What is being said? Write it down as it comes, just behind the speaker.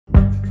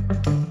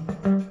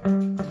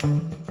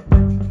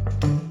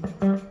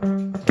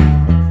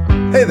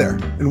Hey there,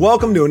 and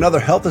welcome to another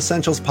Health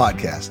Essentials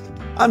podcast.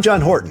 I'm John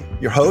Horton,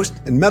 your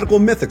host and medical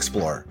myth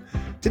explorer.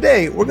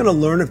 Today, we're going to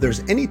learn if there's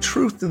any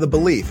truth to the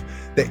belief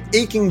that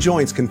aching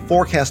joints can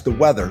forecast the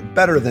weather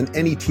better than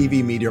any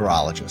TV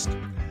meteorologist.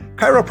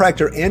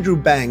 Chiropractor Andrew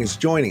Bang is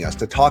joining us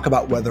to talk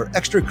about whether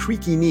extra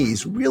creaky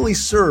knees really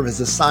serve as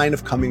a sign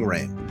of coming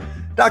rain.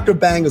 Dr.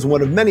 Bang is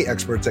one of many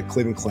experts at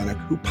Cleveland Clinic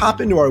who pop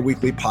into our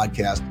weekly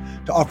podcast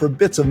to offer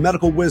bits of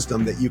medical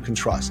wisdom that you can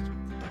trust.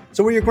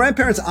 So were your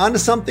grandparents onto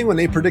something when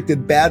they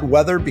predicted bad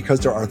weather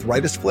because their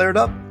arthritis flared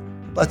up?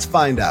 Let's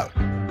find out.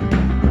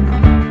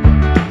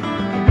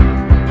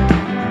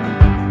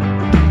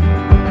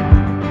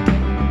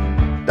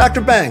 Dr.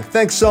 Bang,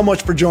 thanks so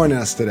much for joining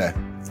us today.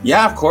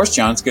 Yeah, of course,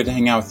 John. It's good to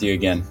hang out with you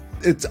again.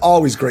 It's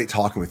always great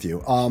talking with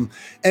you.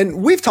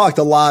 And we've talked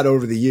a lot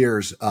over the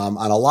years on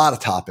a lot of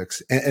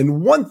topics.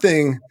 And one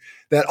thing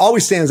that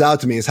always stands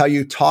out to me is how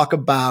you talk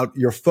about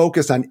your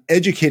focus on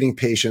educating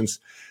patients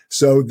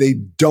so they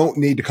don't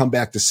need to come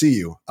back to see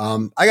you.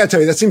 I got to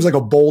tell you, that seems like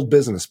a bold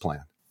business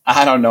plan.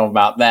 I don't know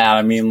about that.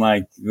 I mean,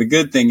 like, the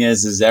good thing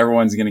is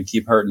everyone's going to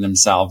keep hurting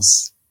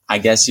themselves. I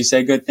guess you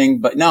say good thing,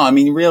 but no, I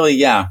mean, really,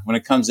 yeah, when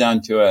it comes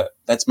down to it,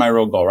 that's my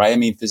real goal, right? I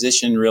mean,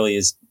 physician really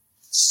is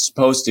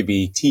supposed to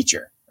be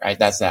teacher, right?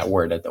 That's that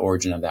word, at the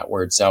origin of that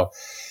word. So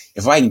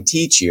if I can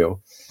teach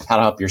you how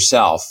to help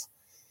yourself,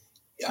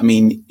 I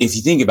mean, if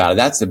you think about it,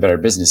 that's the better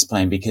business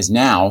plan, because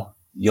now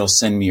you'll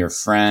send me your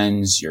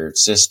friends, your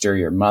sister,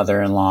 your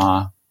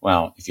mother-in-law.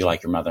 Well, if you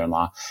like your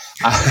mother-in-law,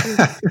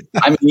 I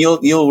mean,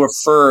 you'll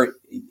refer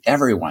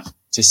everyone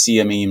to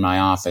see me in my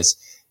office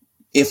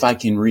if I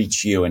can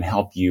reach you and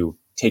help you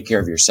take care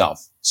of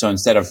yourself. So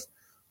instead of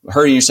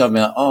hurting yourself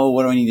and like, oh,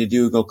 what do I need to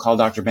do? Go call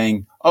Dr.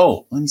 Bang.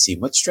 Oh, let me see.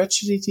 What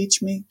stretch did he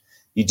teach me?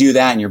 You do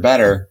that and you're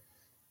better.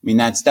 I mean,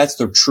 that's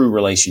the true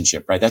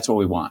relationship, right? That's what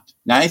we want.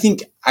 Now,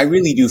 I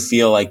really do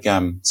feel like,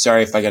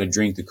 sorry if I got to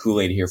drink the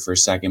Kool-Aid here for a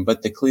second,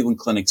 but the Cleveland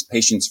Clinic's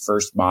patients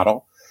first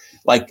model,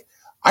 like,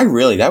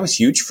 that was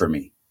huge for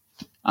me.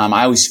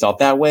 I always felt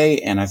that way.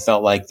 And I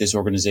felt like this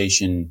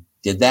organization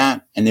did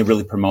that and they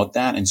really promote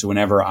that. And so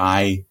whenever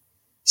I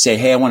say,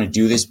 hey, I want to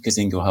do this because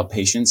they can go help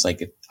patients,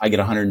 like, I get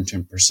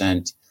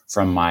 110%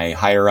 from my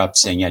higher up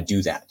saying, yeah,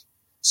 do that.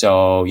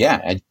 So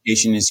yeah,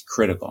 education is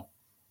critical.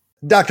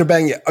 Dr.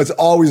 Bang, it's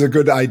always a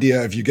good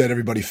idea if you get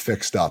everybody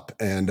fixed up.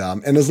 And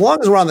as long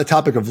as we're on the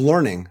topic of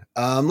learning,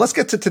 let's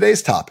get to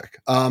today's topic.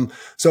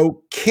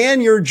 So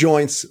can your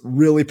joints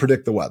really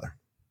predict the weather?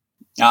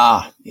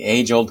 The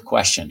age-old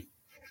question.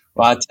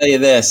 Well, I'll tell you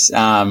this.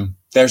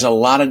 There's a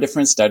lot of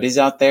different studies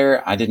out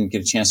there. I didn't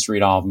get a chance to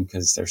read all of them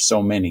because there's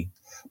so many.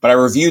 But I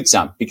reviewed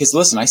some because,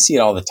 listen, I see it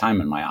all the time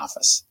in my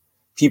office.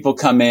 People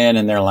come in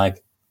and they're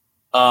like,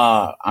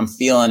 I'm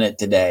feeling it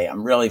today.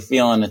 I'm really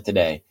feeling it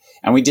today.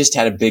 And we just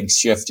had a big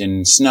shift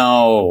in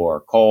snow or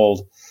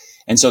cold.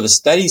 And so the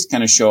studies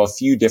kind of show a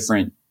few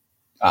different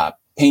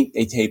paint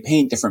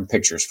different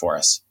pictures for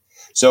us.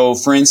 So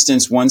for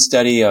instance, one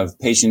study of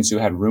patients who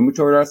had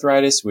rheumatoid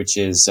arthritis, which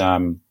is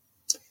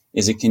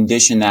a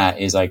condition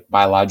that is like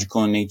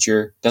biological in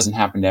nature, doesn't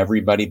happen to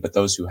everybody, but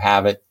those who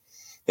have it,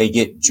 they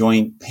get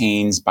joint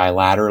pains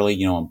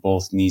bilaterally, on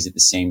both knees at the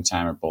same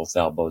time or both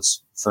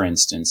elbows, for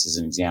instance, as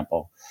an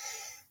example.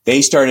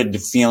 They started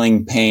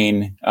feeling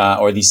pain,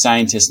 or these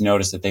scientists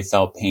noticed that they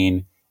felt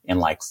pain in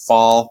like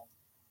fall,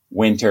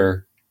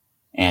 winter,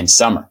 and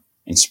summer.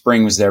 And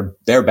spring was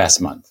their best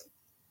month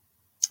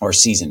or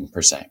season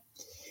per se.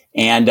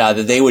 And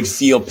that they would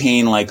feel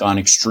pain like on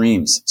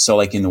extremes. So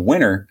like in the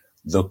winter,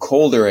 the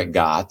colder it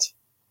got,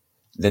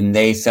 then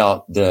they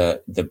felt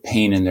the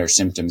pain in their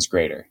symptoms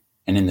greater.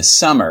 And in the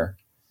summer,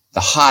 the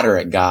hotter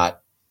it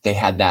got, they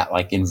had that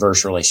like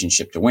inverse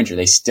relationship to winter.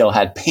 They still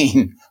had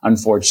pain,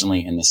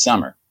 unfortunately, in the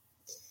summer.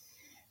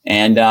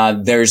 And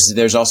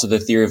there's also the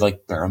theory of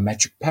like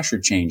barometric pressure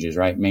changes,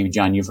 right? Maybe,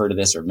 John, you've heard of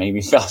this or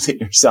maybe felt it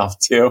yourself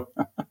too.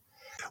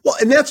 Well,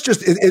 and that's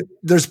just,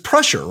 there's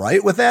pressure,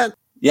 right, with that?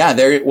 Yeah,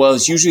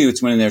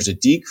 it's when there's a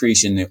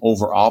decrease in the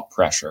overall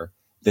pressure.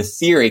 The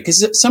theory,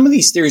 because some of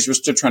these theories we're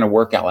still trying to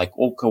work out, like,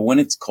 okay, when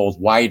it's cold,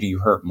 why do you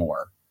hurt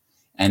more?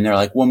 And they're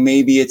like, well,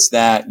 maybe it's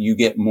that you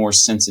get more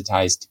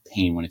sensitized to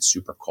pain when it's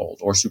super cold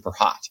or super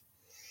hot,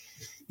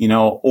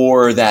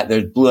 or that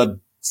the blood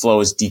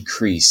flow is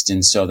decreased.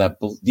 And so that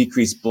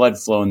decreased blood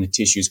flow in the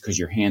tissues because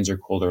your hands are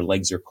cold or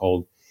legs are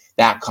cold,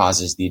 that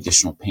causes the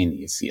additional pain that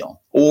you feel.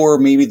 Or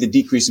maybe the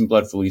decrease in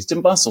blood flow leads to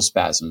muscle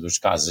spasms,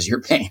 which causes your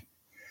pain.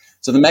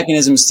 So the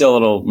mechanism is still a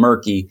little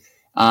murky.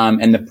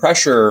 And the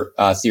pressure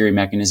theory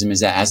mechanism is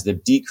that as the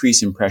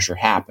decrease in pressure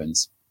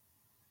happens,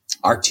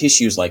 our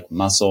tissues like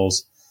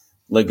muscles,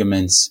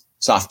 ligaments,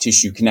 soft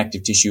tissue,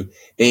 connective tissue,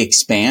 they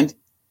expand.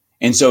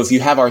 And so if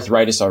you have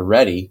arthritis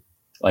already,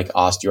 like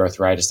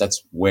osteoarthritis,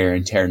 that's wear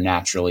and tear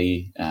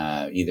naturally,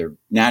 either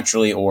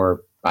naturally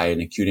or by an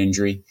acute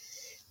injury.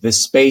 The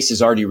space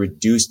is already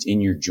reduced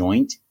in your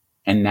joint.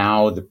 And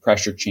now the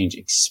pressure change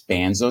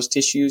expands those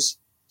tissues.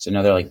 So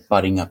now they're like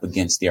butting up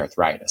against the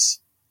arthritis.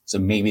 So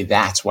maybe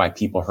that's why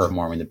people hurt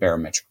more when the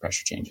barometric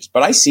pressure changes.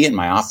 But I see it in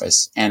my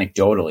office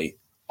anecdotally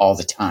all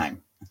the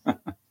time.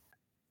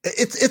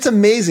 It's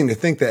amazing to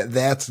think that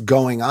that's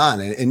going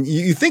on, and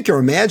you think you're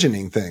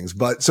imagining things,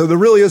 but so there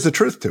really is a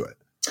truth to it.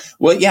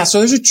 Well, yeah. So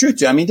there's a truth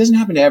to it. I mean, it doesn't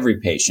happen to every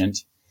patient,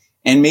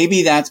 and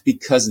maybe that's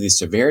because of the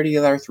severity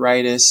of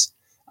arthritis,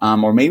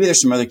 or maybe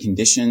there's some other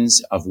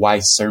conditions of why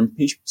some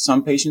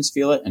patients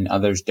feel it and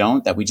others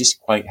don't that we just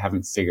quite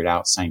haven't figured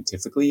out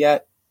scientifically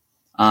yet.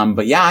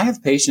 But yeah, I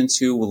have patients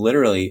who will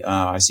literally.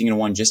 I was seeing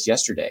one just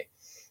yesterday.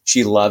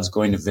 She loves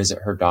going to visit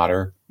her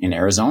daughter in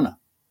Arizona.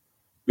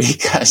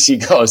 Because she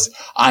goes,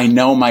 I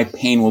know my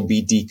pain will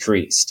be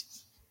decreased.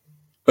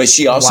 But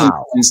she also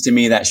mentions to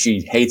me that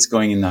she hates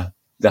going in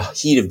the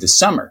heat of the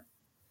summer.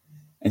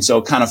 And so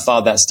it kind of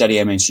followed that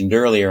study I mentioned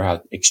earlier,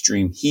 how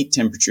extreme heat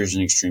temperatures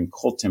and extreme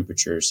cold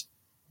temperatures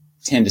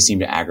tend to seem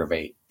to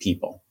aggravate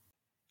people.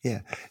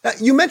 Yeah. Now,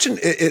 you mentioned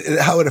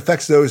how it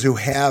affects those who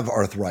have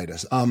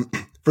arthritis.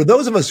 For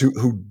those of us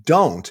who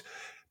don't,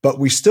 but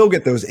we still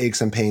get those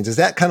aches and pains, is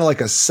that kind of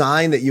like a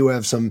sign that you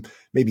have some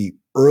maybe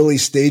early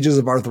stages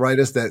of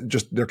arthritis that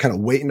just they're kind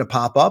of waiting to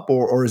pop up,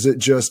 or is it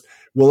just,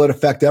 will it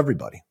affect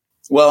everybody?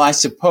 Well, I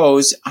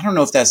suppose, I don't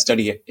know if that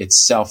study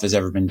itself has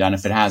ever been done.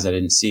 If it has, I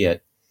didn't see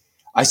it.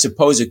 I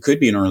suppose it could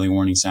be an early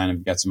warning sign if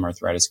you've got some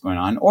arthritis going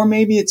on, or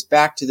maybe it's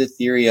back to the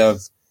theory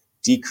of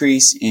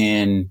decrease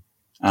in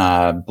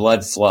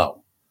blood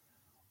flow.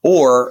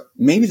 Or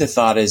maybe the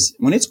thought is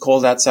when it's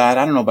cold outside,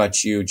 I don't know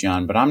about you,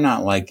 John, but I'm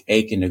not like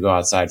aching to go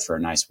outside for a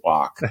nice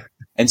walk.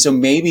 And so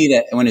maybe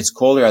that when it's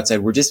colder outside,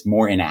 we're just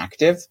more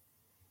inactive.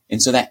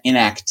 And so that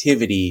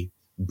inactivity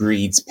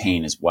breeds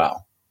pain as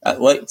well.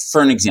 Like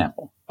for an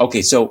example.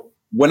 Okay. So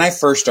when I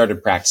first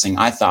started practicing,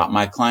 I thought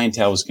my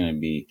clientele was going to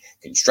be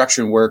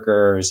construction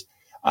workers,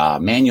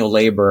 manual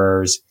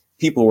laborers,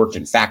 people who worked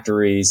in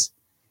factories.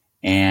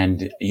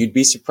 And you'd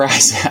be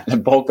surprised that the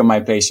bulk of my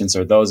patients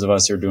are those of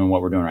us who are doing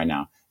what we're doing right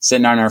now,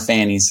 sitting on our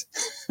fannies,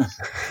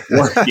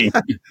 working.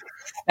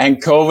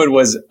 And COVID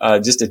was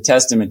just a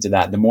testament to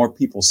that. The more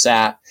people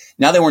sat,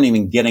 now they weren't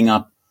even getting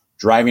up,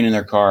 driving in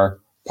their car,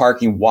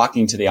 parking,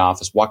 walking to the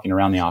office, walking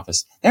around the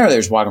office. They're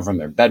just walking from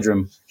their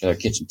bedroom to their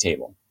kitchen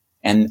table.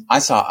 And I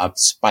saw a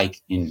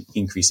spike in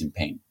increase in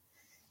pain.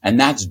 And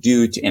that's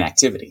due to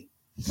inactivity.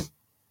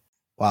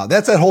 Wow.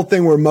 That's that whole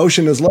thing where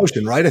motion is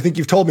lotion, right? I think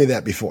you've told me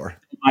that before.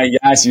 My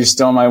gosh, you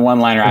stole my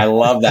one-liner. I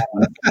love that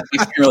one. I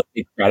can't really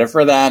take credit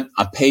for that.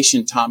 A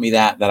patient taught me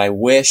that I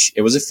wish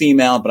it was a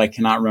female, but I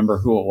cannot remember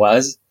who it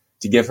was.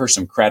 To give her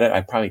some credit,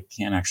 I probably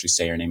can't actually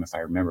say her name if I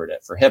remembered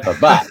it for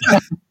HIPAA. But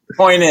the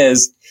point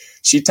is,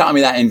 she taught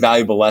me that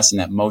invaluable lesson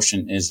that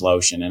motion is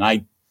lotion. And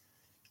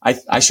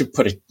I should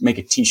make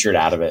a t-shirt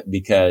out of it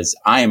because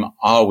I am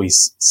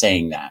always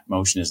saying that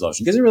motion is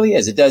lotion because it really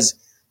is. It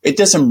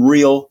does some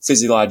real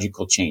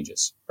physiological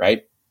changes,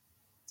 right?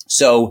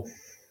 So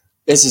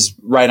this is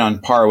right on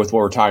par with what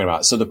we're talking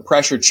about. So the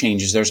pressure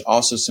changes. There's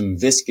also some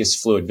viscous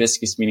fluid,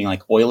 viscous meaning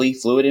like oily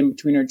fluid in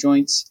between our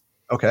joints.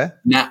 Okay.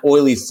 And that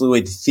oily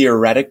fluid,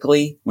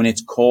 theoretically, when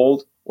it's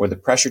cold or the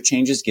pressure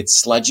changes,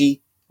 gets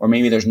sludgy, or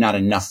maybe there's not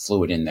enough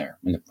fluid in there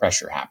when the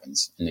pressure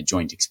happens and the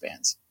joint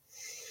expands.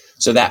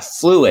 So that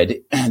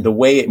fluid, the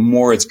way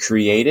more it's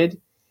created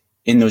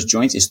in those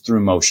joints is through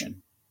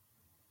motion.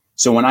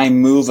 So when I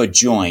move a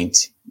joint,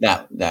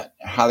 that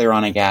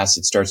hyaluronic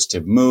acid starts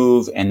to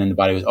move, and then the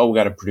body goes, we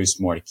got to produce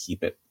more to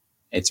keep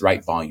its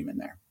right volume in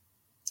there.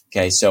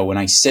 Okay. So when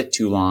I sit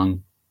too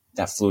long,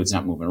 that fluid's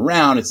not moving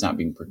around. It's not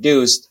being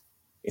produced.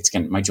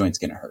 My joint's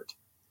going to hurt.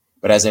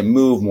 But as I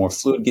move, more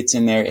fluid gets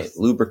in there. It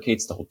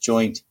lubricates the whole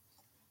joint.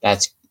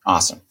 That's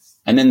awesome.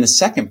 And then the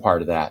second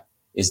part of that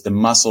is the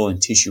muscle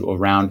and tissue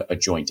around a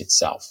joint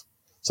itself.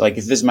 So like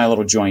if this is my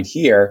little joint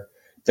here,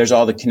 there's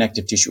all the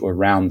connective tissue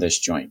around this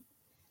joint.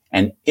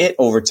 And it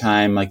over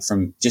time, like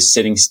from just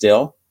sitting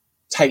still,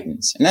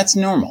 tightens. And that's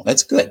normal.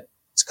 That's good.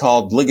 It's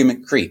called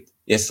ligament creep.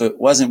 If it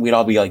wasn't, we'd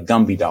all be like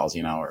Gumby dolls,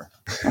 or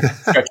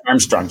Stretch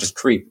Armstrong, just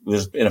creep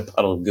in a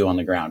puddle of goo on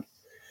the ground.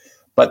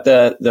 But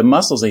the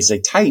muscles, they say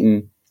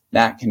tighten,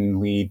 that can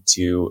lead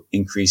to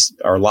increase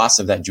or loss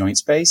of that joint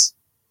space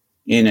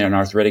in an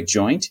arthritic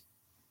joint,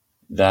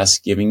 thus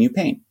giving you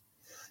pain.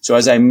 So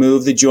as I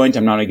move the joint,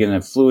 I'm not only getting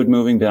the fluid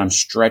moving, but I'm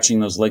stretching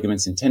those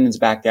ligaments and tendons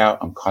back out.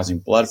 I'm causing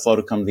blood flow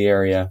to come to the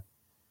area.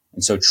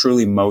 And so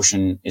truly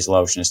motion is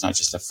lotion. It's not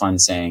just a fun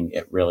saying.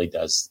 It really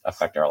does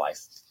affect our life.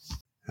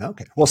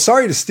 Okay. Well,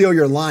 sorry to steal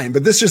your line,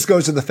 but this just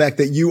goes to the fact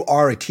that you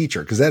are a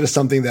teacher, because that is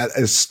something that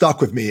has stuck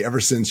with me ever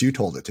since you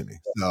told it to me.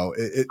 So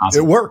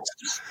it works.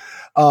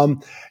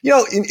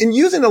 In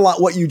using a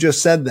lot what you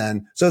just said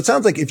then, so it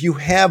sounds like if you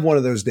have one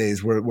of those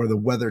days where the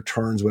weather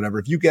turns, whatever,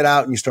 if you get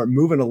out and you start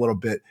moving a little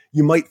bit,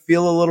 you might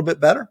feel a little bit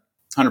better.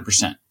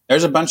 100%.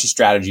 There's a bunch of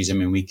strategies.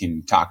 We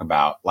can talk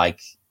about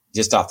like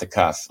just off the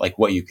cuff, like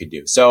what you could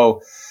do.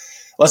 So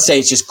let's say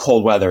it's just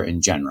cold weather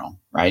in general,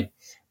 right?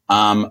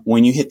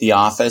 When you hit the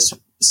office,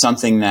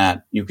 something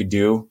that you could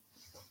do,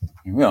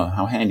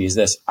 how handy is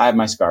this? I have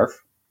my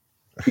scarf,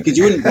 because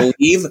you wouldn't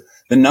believe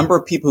the number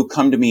of people who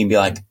come to me and be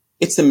like,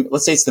 let's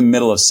say it's the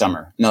middle of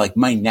summer. And they're like,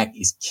 my neck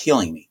is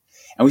killing me.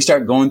 And we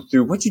start going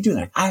through, what'd you do?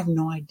 Like, I have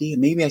no idea.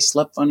 Maybe I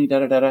slept funny, da,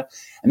 da, da, da.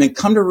 And then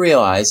come to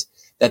realize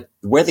that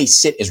where they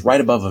sit is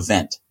right above a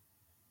vent.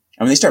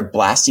 And when they start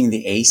blasting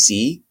the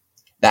AC,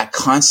 that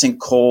constant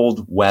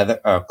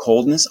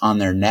coldness on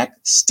their neck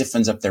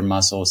stiffens up their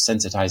muscles,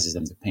 sensitizes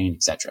them to pain,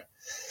 etc.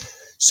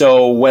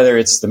 So whether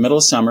it's the middle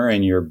of summer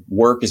and your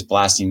work is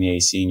blasting the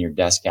AC and your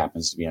desk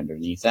happens to be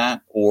underneath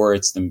that, or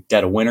it's the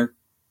dead of winter,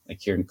 like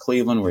here in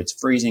Cleveland where it's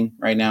freezing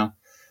right now,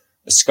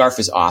 a scarf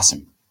is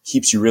awesome.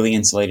 Keeps you really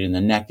insulated in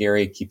the neck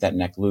area, keep that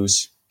neck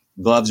loose.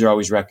 Gloves are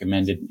always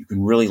recommended. You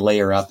can really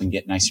layer up and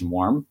get nice and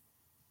warm.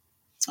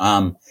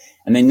 And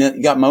then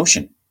you got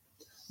motion.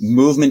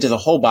 Movement to the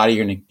whole body,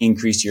 you're going to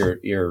increase your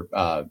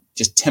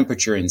just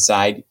temperature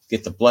inside,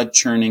 get the blood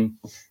churning.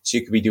 So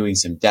you could be doing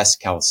some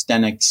desk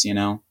calisthenics,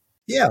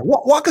 Yeah.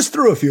 Walk us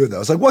through a few of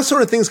those. Like, what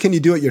sort of things can you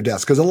do at your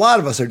desk? Because a lot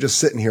of us are just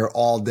sitting here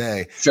all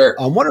day. Sure.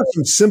 What are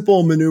some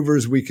simple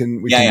maneuvers we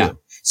can do?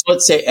 So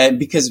let's say,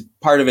 because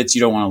part of it's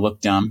you don't want to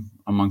look dumb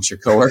amongst your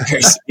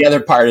coworkers. The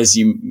other part is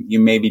you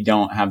maybe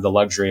don't have the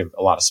luxury of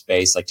a lot of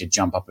space, like to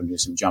jump up and do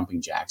some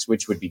jumping jacks,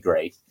 which would be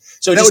great.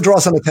 So that would draw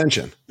some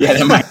attention. Yeah,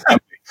 that might.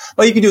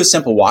 Well, you can do a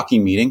simple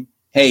walking meeting.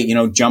 Hey,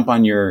 jump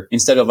on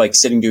instead of like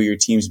sitting to your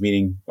Teams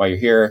meeting while you're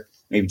here,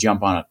 maybe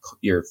jump on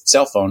your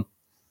cell phone,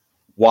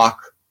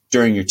 walk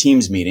during your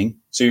Teams meeting.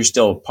 So you're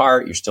still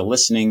apart, you're still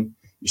listening,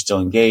 you're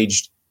still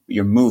engaged, but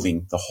you're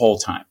moving the whole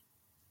time.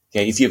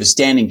 Okay. If you have a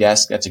standing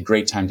desk, that's a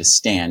great time to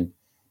stand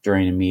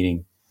during a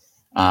meeting.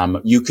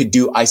 You could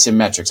do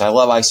isometrics. I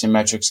love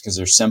isometrics because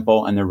they're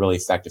simple and they're really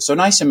effective. So an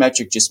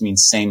isometric just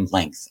means same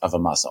length of a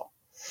muscle.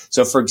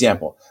 So for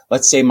example,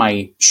 let's say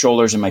my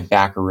shoulders and my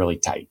back are really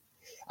tight.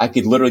 I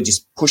could literally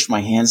just push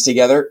my hands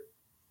together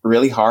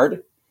really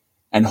hard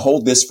and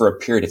hold this for a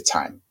period of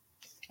time.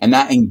 And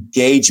that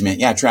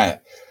engagement, try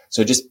it.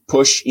 So just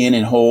push in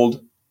and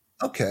hold.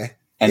 Okay.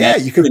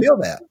 And you can feel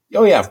that.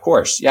 Oh yeah, of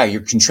course. Yeah.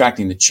 You're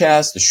contracting the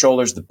chest, the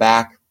shoulders, the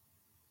back,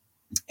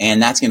 and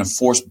that's going to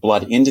force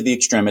blood into the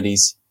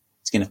extremities.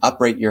 It's going to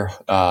elevate your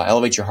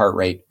heart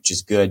rate, which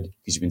is good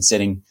because you've been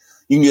sitting.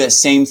 You can do that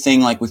same thing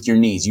like with your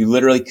knees. You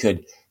literally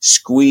could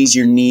squeeze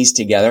your knees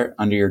together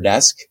under your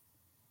desk.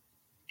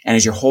 And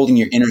as you're holding,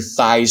 your inner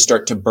thighs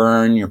start to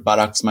burn, your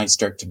buttocks might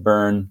start to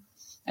burn.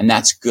 And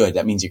that's good.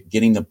 That means you're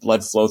getting the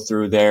blood flow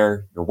through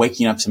there. You're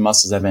waking up some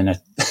muscles that have been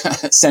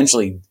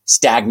essentially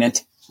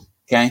stagnant.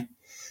 Okay.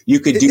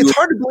 It's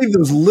hard to believe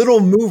those little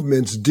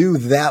movements do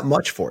that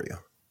much for you.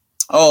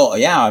 Oh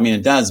yeah.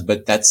 It does,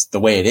 but that's the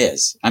way it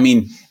is. And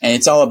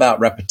it's all about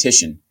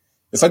repetition.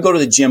 If I go to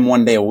the gym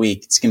one day a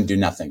week, it's going to do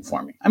nothing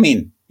for me.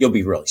 You'll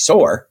be really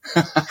sore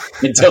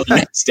until the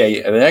next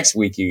day, or the next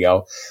week you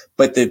go.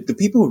 But the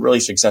people who are really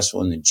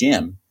successful in the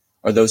gym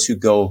are those who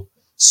go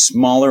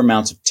smaller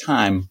amounts of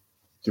time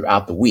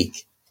throughout the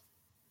week.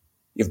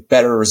 You have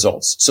better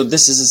results. So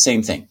this is the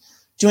same thing.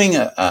 Doing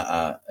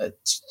a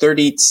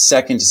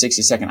 30-second to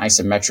 60-second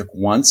isometric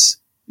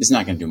once is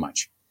not going to do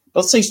much.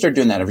 But let's say you start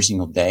doing that every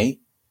single day.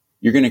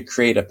 You're going to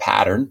create a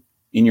pattern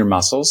in your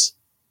muscles,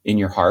 in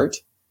your heart,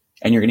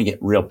 and you're going to get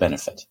real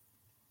benefit.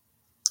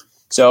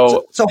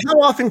 So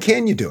how often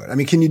can you do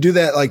it? Can you do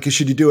that? Like,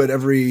 should you do it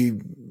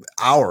every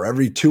hour,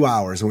 every 2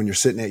 hours when you're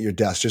sitting at your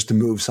desk just to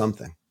move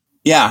something?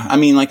 Yeah.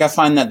 I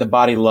find that the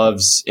body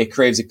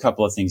craves a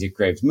couple of things. It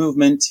craves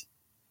movement.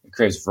 It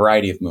craves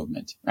variety of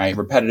movement, right?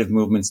 Repetitive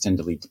movements tend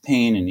to lead to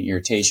pain and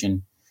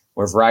irritation,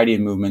 where variety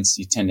of movements,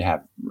 you tend to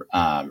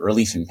have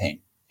relief in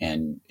pain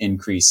and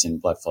increase in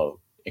blood flow,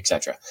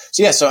 etc.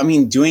 So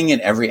doing it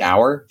every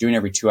hour, doing it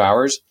every 2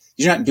 hours,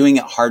 you're not doing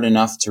it hard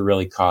enough to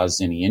really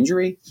cause any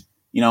injury.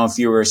 If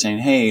you were saying,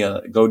 hey,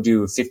 go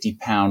do a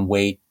 50-pound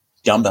weight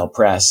dumbbell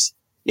press,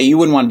 you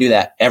wouldn't want to do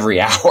that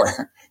every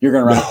hour. You're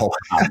going to run out of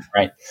time,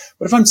 right?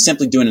 But if I'm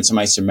simply doing some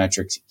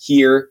isometrics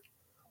here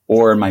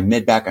or in my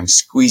mid-back, I'm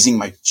squeezing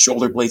my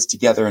shoulder blades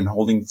together and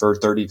holding for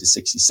 30 to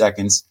 60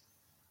 seconds.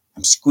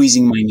 I'm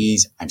squeezing my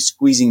knees. I'm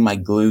squeezing my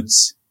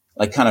glutes,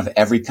 like kind of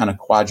every kind of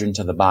quadrant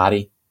of the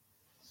body.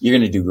 You're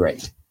going to do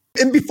great.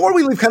 And before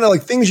we leave, kind of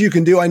like things you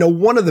can do, I know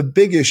one of the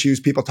big issues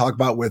people talk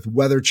about with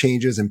weather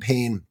changes and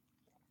pain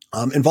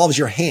involves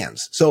your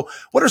hands. So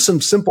what are some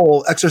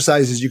simple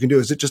exercises you can do?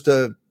 Is it just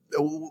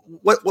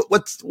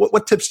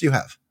what tips do you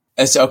have?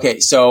 Okay.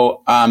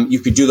 So, you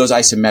could do those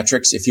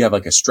isometrics. If you have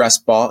like a stress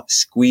ball,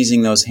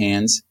 squeezing those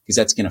hands, because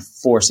that's going to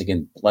force,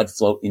 again, blood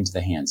flow into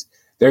the hands.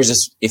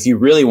 If you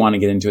really want to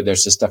get into it,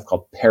 there's this stuff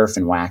called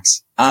paraffin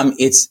wax.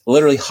 It's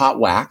literally hot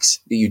wax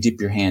that you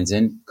dip your hands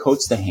in,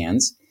 coats the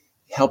hands,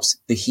 helps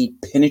the heat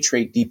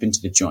penetrate deep into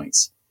the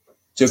joints.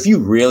 So if you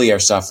really are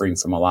suffering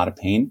from a lot of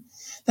pain,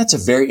 that's a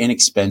very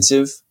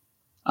inexpensive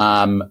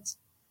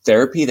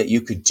therapy that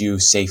you could do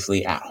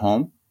safely at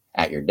home,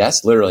 at your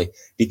desk, literally,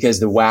 because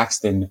the wax,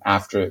 then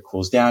after it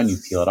cools down, you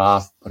peel it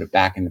off, put it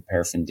back in the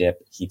paraffin dip,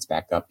 it heats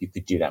back up. You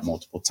could do that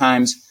multiple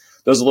times.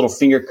 Those little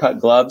finger cut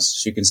gloves,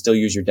 so you can still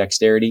use your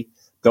dexterity.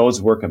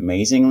 Those work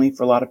amazingly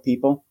for a lot of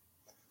people.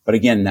 But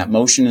again, that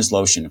motion is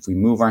lotion. If we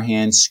move our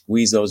hands,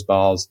 squeeze those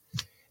balls,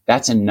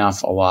 that's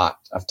enough a lot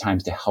of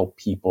times to help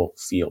people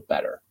feel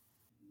better.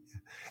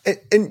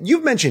 And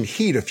you've mentioned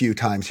heat a few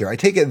times here. I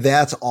take it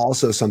that's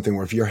also something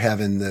where if you're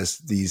having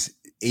these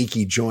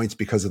achy joints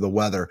because of the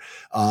weather,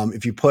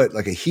 if you put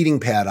like a heating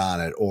pad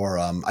on it, or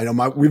I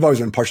know we've always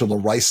been partial to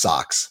rice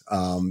socks.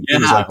 Yeah,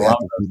 like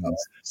that,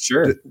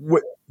 sure.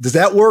 Does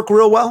that work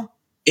real well?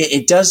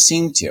 It does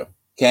seem to.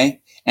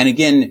 Okay, and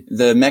again,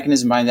 the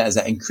mechanism behind that is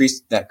that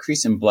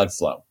increase in blood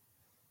flow.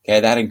 Okay,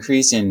 that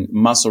increase in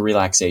muscle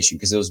relaxation,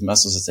 because those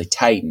muscles, as they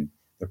tighten,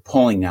 they're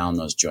pulling down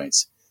those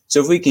joints. So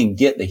if we can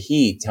get the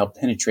heat to help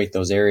penetrate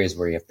those areas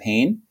where you have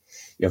pain,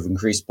 you have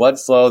increased blood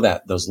flow,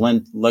 that those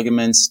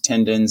ligaments,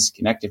 tendons,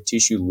 connective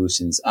tissue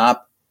loosens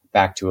up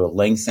back to a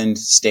lengthened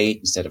state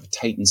instead of a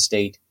tightened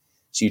state.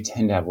 So you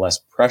tend to have less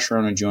pressure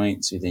on a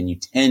joint. So then you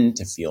tend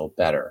to feel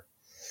better.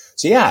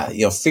 So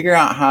yeah, figure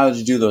out how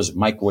to do those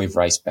microwave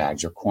rice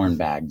bags or corn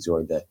bags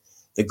or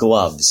the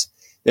gloves.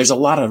 There's a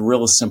lot of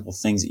real simple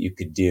things that you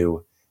could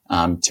do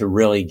to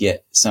really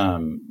get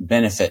some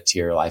benefit to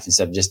your life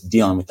instead of just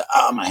dealing with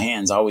my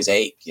hands always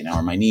ache,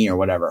 or my knee or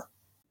whatever.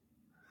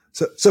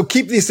 So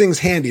keep these things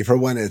handy for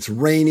when it's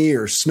rainy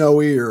or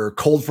snowy or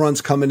cold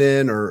fronts coming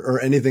in or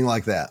anything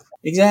like that.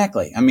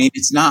 Exactly. I mean,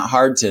 it's not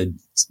hard to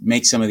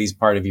make some of these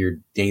part of your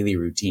daily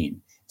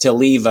routine, to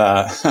leave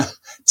a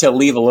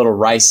little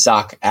rice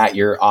sock at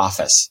your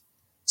office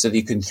so that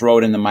you can throw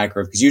it in the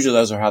microwave, because usually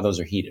those are how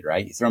those are heated,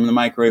 right? You throw them in the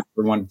microwave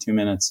for 1 to 2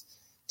 minutes,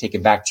 take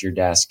it back to your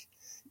desk.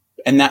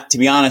 And that, to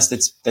be honest,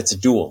 that's a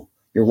dual.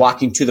 You're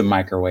walking to the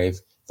microwave.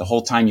 The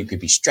whole time you could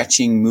be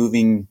stretching,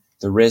 moving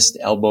the wrist,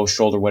 elbow,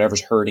 shoulder,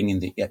 whatever's hurting in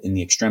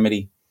the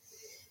extremity.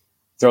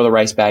 Throw the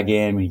rice bag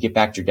in. When you get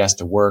back to your desk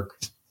to work,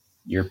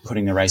 you're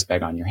putting the rice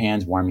bag on your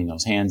hands, warming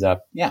those hands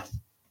up. Yeah,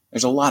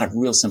 there's a lot of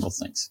real simple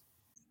things.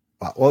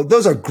 Wow. Well,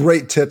 those are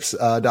great tips,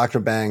 Dr.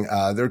 Bang.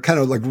 They're kind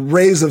of like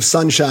rays of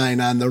sunshine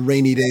on the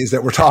rainy days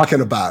that we're talking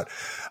about.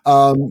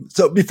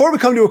 So before we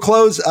come to a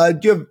close, do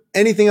you have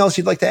anything else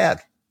you'd like to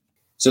add?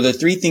 So the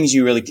 3 things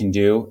you really can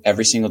do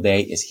every single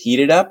day is heat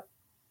it up,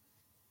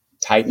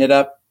 tighten it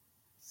up,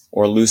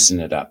 or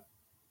loosen it up.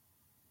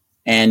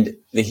 And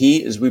the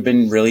heat is, we've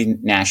been really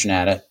gnashing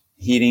at it.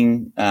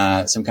 Heating,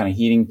 some kind of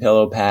heating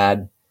pillow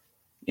pad,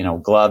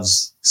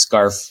 gloves,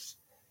 scarf.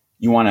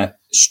 You want to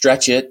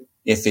stretch it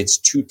if it's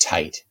too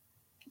tight,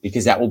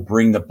 because that will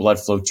bring the blood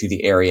flow to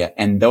the area.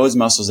 And those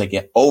muscles that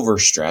get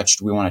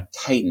overstretched, we want to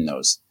tighten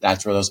those.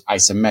 That's where those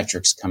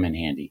isometrics come in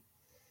handy.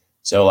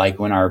 So like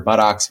when our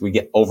buttocks, we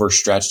get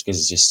overstretched because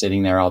it's just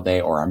sitting there all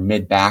day, or our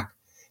mid back,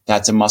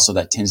 that's a muscle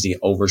that tends to get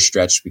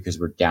overstretched because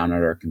we're down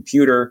at our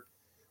computer.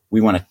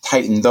 We want to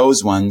tighten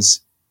those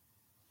ones,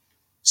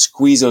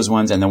 squeeze those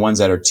ones, and the ones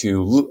that are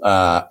too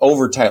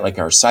over tight, like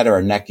our side of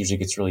our neck usually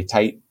gets really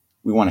tight.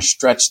 We want to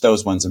stretch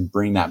those ones and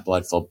bring that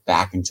blood flow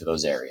back into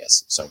those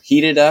areas. So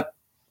heat it up,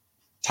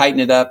 tighten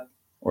it up,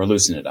 or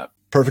loosen it up.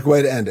 Perfect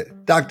way to end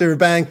it. Dr.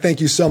 Bang,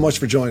 thank you so much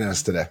for joining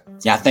us today.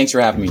 Yeah, thanks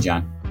for having me,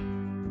 John.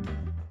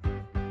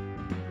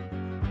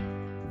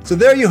 So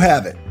there you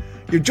have it.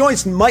 Your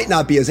joints might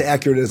not be as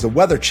accurate as a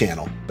weather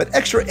channel, but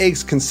extra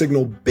aches can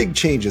signal big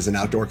changes in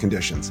outdoor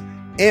conditions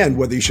and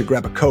whether you should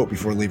grab a coat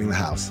before leaving the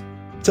house.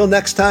 Till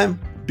next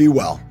time, be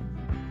well.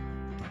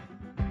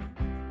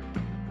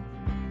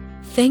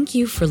 Thank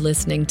you for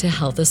listening to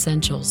Health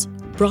Essentials,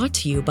 brought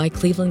to you by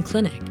Cleveland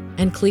Clinic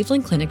and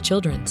Cleveland Clinic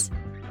Children's.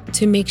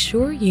 To make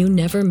sure you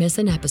never miss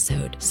an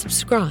episode,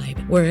 subscribe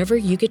wherever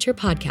you get your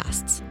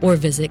podcasts or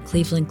visit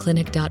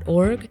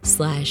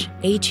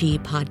clevelandclinic.org/HE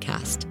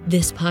podcast.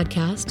 This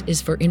podcast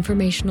is for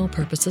informational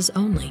purposes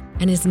only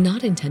and is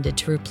not intended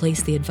to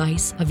replace the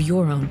advice of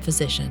your own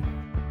physician.